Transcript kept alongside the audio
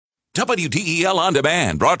WDEL On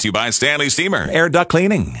Demand, brought to you by Stanley Steamer, Air Duct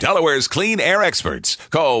Cleaning, Delaware's clean air experts.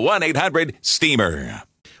 Call 1-800-STEAMER.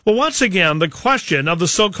 Well, once again, the question of the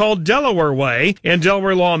so-called Delaware Way and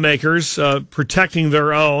Delaware lawmakers protecting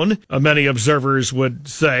their own, many observers would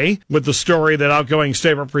say, with the story that outgoing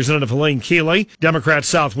State Representative Helene Keeley, Democrat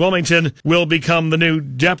South Wilmington, will become the new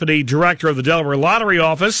deputy director of the Delaware Lottery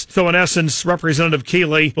Office. So in essence, Representative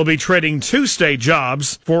Keeley will be trading 2 state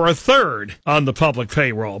jobs for a third on the public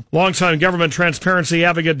payroll. Longtime government transparency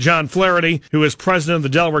advocate John Flaherty, who is president of the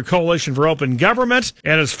Delaware Coalition for Open Government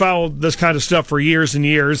and has followed this kind of stuff for years and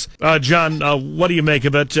years. John, what do you make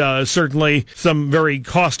of it? Certainly some very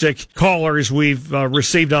caustic callers we've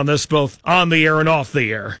received on this, both on the air and off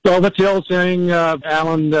the air. Well, that's the old saying,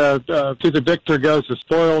 Alan, to the victor goes the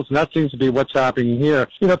spoils, and that seems to be what's happening here.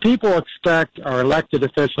 You know, people expect our elected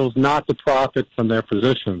officials not to profit from their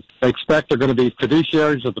positions. They expect they're going to be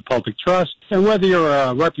fiduciaries of the public trust, and whether you're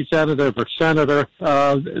a representative or senator,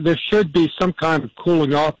 there should be some kind of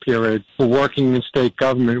cooling off period for working in state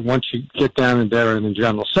government once you get down in there in the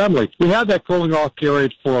General Assembly. We had that cooling off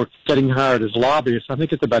period for getting hired as lobbyists. I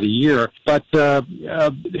think it's about a year. But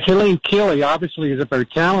Helene Keeley obviously is a very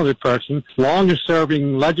talented person, longest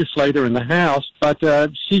serving legislator in the House, but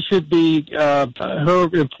she should be, her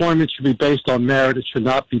employment should be based on merit. It should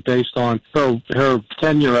not be based on her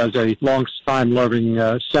tenure as a long-time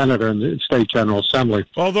serving senator in the State General Assembly.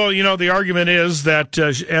 Although, you know, the argument is that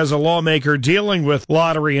as a lawmaker dealing with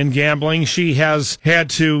lottery and gambling, she has had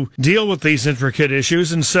to deal with these intricate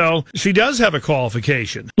issues, and so she does have a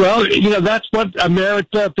qualification. Well, you know, that's what a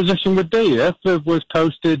merit position would be. If it was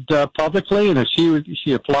posted publicly, and if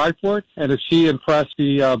she applied for it, and if she impressed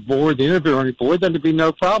the board, the interviewing board, then there'd be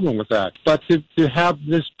no problem with that. But to have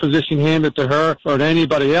this position handed to her or to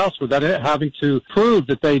anybody else without having to prove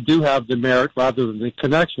that they do have the merit rather than the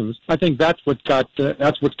connections, I think that's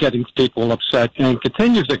what's getting people upset and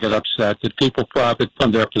continues to get upset, that people profit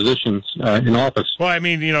from their positions in office. Well, I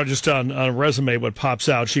mean, you know, just on a resume, what pops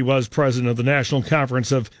out, she was president of the National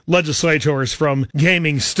Conference of Legislators from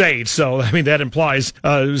gaming states. So, I mean, that implies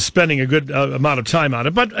spending a good amount of time on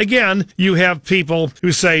it. But again, you have people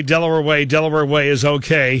who say Delaware Way is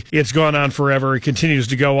okay. It's gone on forever. It continues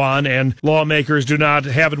to go on. And lawmakers do not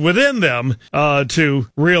have it within them to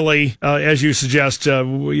really, as you suggest,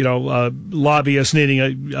 lobbyists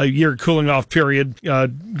needing a year cooling off period,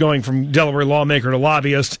 going from Delaware lawmaker to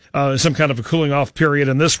lobbyist, some kind of a cooling off period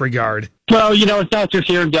in this regard. Well, you know, it's not just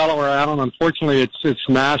here in Delaware, Alan. Unfortunately, it's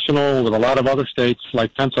national with a lot of other states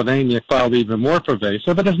like Pennsylvania, probably even more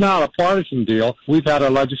pervasive. But it's not a partisan deal. We've had a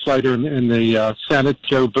legislator in the Senate,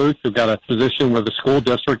 Joe Booth, who got a position with the school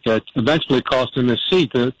district that eventually cost him his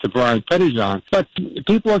seat to Brian Pettyjohn. But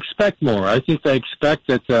people expect more. I think they expect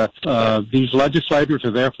that these legislators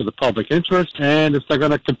are there for the public interest, and if they're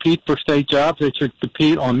going to compete for state jobs, they should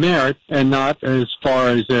compete on merit and not as far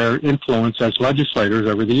as their influence as legislators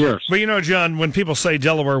over the years. But, you know, John, when people say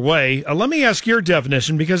Delaware Way, let me ask your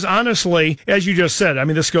definition, because honestly, as you just said, I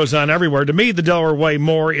mean, this goes on everywhere. To me, the Delaware Way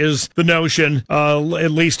more is the notion,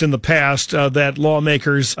 at least in the past, that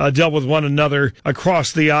lawmakers dealt with one another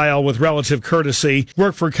across the aisle with relative courtesy,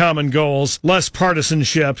 work for common goals, less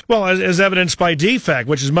partisanship, well, as evidenced by DFAC,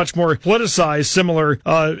 which is much more politicized, similar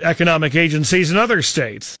economic agencies in other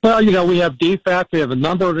states. Well, you know, we have DFAC. We have a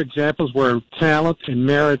number of examples where talent and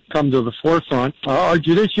merit come to the forefront. Our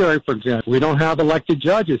judiciary, for example, we don't have elected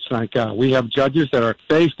judges, thank God. We have judges that are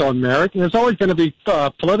based on merit. And there's always going to be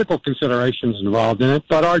political considerations involved in it.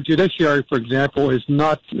 But our judiciary, for example, is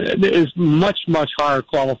much, much higher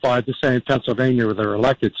qualified to say in Pennsylvania where they're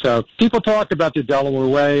elected. So people talk about the Delaware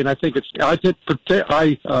Way, and I think it's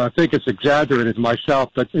exaggerated myself.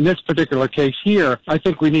 But in this particular case here, I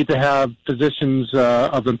think we need to have positions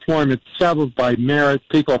of employment settled by merit.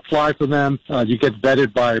 People apply for them. You get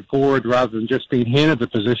vetted by a board rather than just being handed the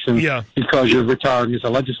position. Yeah. Because you're retiring as a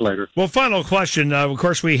legislator. Well, final question. Of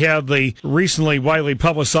course, we have the recently widely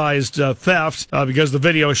publicized theft because the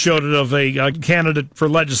video showed it of a candidate for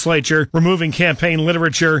legislature removing campaign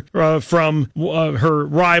literature from her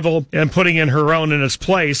rival and putting in her own in its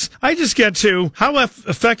place. I just get to, how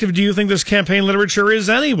effective do you think this campaign literature is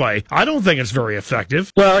anyway? I don't think it's very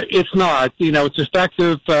effective. Well, it's not. You know, it's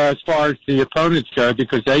effective as far as the opponents go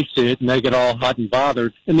because they see it and they get all hot and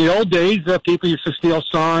bothered. In the old days, people used to steal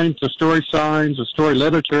signs, to story signs or story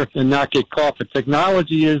literature and not get caught. But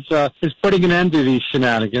technology is putting an end to these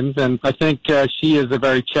shenanigans, and I think she is a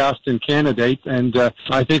very chastened candidate, and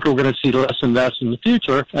I think we're going to see less and less in the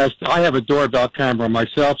future. As I have a doorbell camera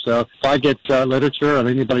myself, so if I get literature and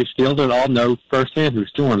anybody steals it, I'll know firsthand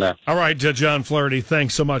who's doing that. All right, John Flaherty,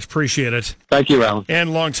 thanks so much. Appreciate it. Thank you, Alan.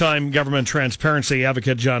 And longtime government transparency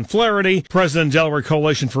advocate John Flaherty, President, Delaware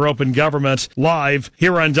Coalition for Open Government, live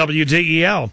here on WDEL.